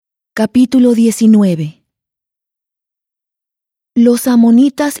Capítulo 19. Los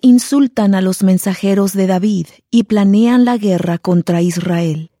amonitas insultan a los mensajeros de David y planean la guerra contra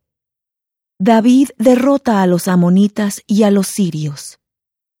Israel. David derrota a los amonitas y a los sirios.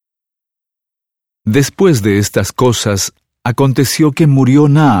 Después de estas cosas, aconteció que murió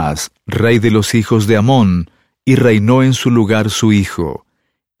Naas, rey de los hijos de Amón, y reinó en su lugar su hijo.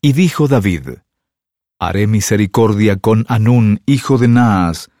 Y dijo David: Haré misericordia con Hanún, hijo de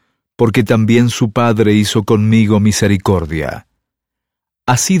Naas, porque también su padre hizo conmigo misericordia.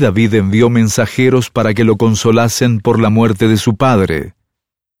 Así David envió mensajeros para que lo consolasen por la muerte de su padre.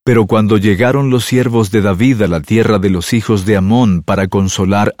 Pero cuando llegaron los siervos de David a la tierra de los hijos de Amón para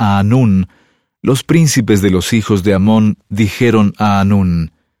consolar a Hanún, los príncipes de los hijos de Amón dijeron a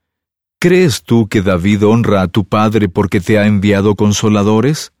Hanún: ¿Crees tú que David honra a tu padre porque te ha enviado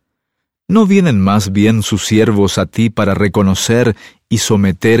consoladores? ¿No vienen más bien sus siervos a ti para reconocer y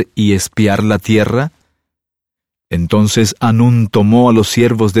someter y espiar la tierra? Entonces Hanún tomó a los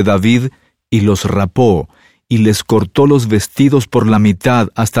siervos de David y los rapó, y les cortó los vestidos por la mitad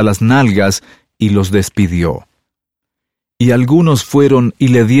hasta las nalgas, y los despidió. Y algunos fueron y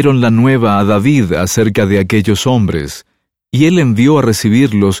le dieron la nueva a David acerca de aquellos hombres, y él envió a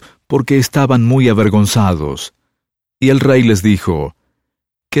recibirlos porque estaban muy avergonzados. Y el rey les dijo: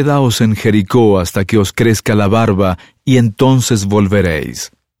 Quedaos en Jericó hasta que os crezca la barba, y entonces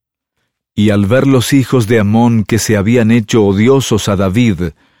volveréis. Y al ver los hijos de Amón que se habían hecho odiosos a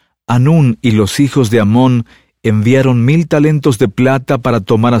David, Hanún y los hijos de Amón enviaron 1000 talentos de plata para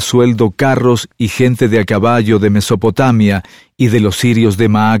tomar a sueldo carros y gente de a caballo de Mesopotamia y de los sirios de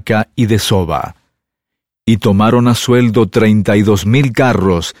Maaca y de Soba. Y tomaron a sueldo 32,000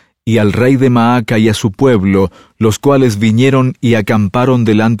 carros, y al rey de Maaca y a su pueblo, los cuales vinieron y acamparon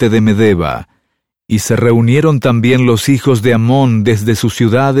delante de Medeba. Y se reunieron también los hijos de Amón desde sus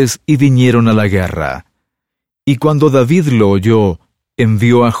ciudades y vinieron a la guerra. Y cuando David lo oyó,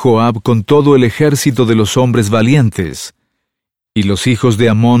 envió a Joab con todo el ejército de los hombres valientes. Y los hijos de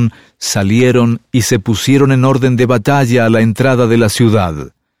Amón salieron y se pusieron en orden de batalla a la entrada de la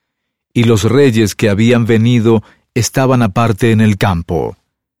ciudad. Y los reyes que habían venido estaban aparte en el campo.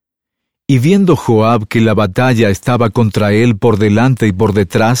 Y viendo Joab que la batalla estaba contra él por delante y por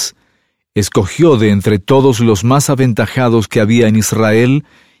detrás, escogió de entre todos los más aventajados que había en Israel,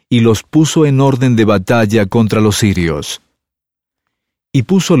 y los puso en orden de batalla contra los sirios. Y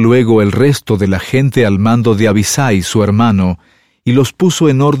puso luego el resto de la gente al mando de Abisai su hermano, y los puso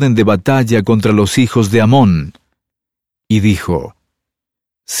en orden de batalla contra los hijos de Amón. Y dijo: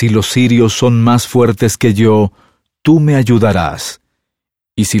 Si los sirios son más fuertes que yo, tú me ayudarás.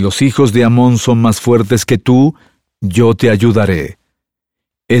 Y si los hijos de Amón son más fuertes que tú, yo te ayudaré.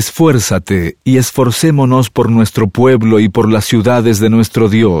 Esfuérzate y esforcémonos por nuestro pueblo y por las ciudades de nuestro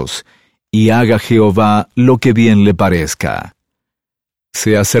Dios, y haga Jehová lo que bien le parezca.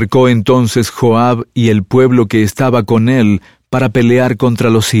 Se acercó entonces Joab y el pueblo que estaba con él para pelear contra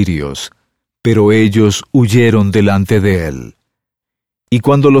los sirios, pero ellos huyeron delante de él. Y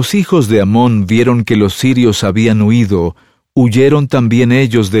cuando los hijos de Amón vieron que los sirios habían huido, huyeron también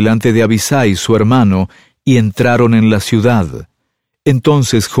ellos delante de Abisai su hermano, y entraron en la ciudad.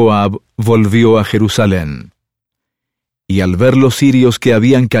 Entonces Joab volvió a Jerusalén. Y al ver los sirios que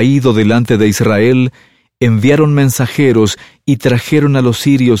habían caído delante de Israel, enviaron mensajeros y trajeron a los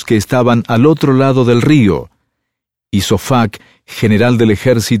sirios que estaban al otro lado del río. Y Sofac, general del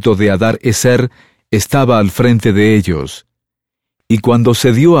ejército de Hadar-ezer, estaba al frente de ellos. Y cuando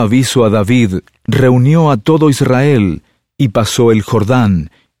se dio aviso a David, reunió a todo Israel, y pasó el Jordán,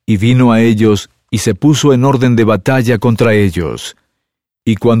 y vino a ellos, y se puso en orden de batalla contra ellos.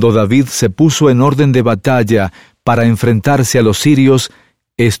 Y cuando David se puso en orden de batalla para enfrentarse a los sirios,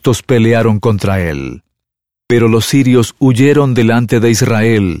 éstos pelearon contra él. Pero los sirios huyeron delante de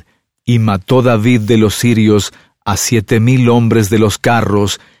Israel, y mató David de los sirios a 7,000 hombres de los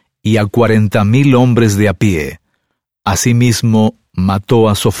carros, y a 40,000 hombres de a pie. Asimismo, mató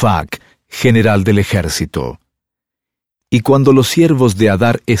a Sofac, general del ejército. Y cuando los siervos de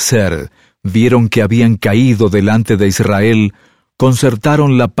Hadar-ezer vieron que habían caído delante de Israel,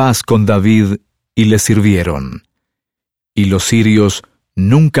 concertaron la paz con David y le sirvieron. Y los sirios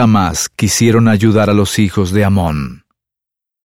nunca más quisieron ayudar a los hijos de Amón.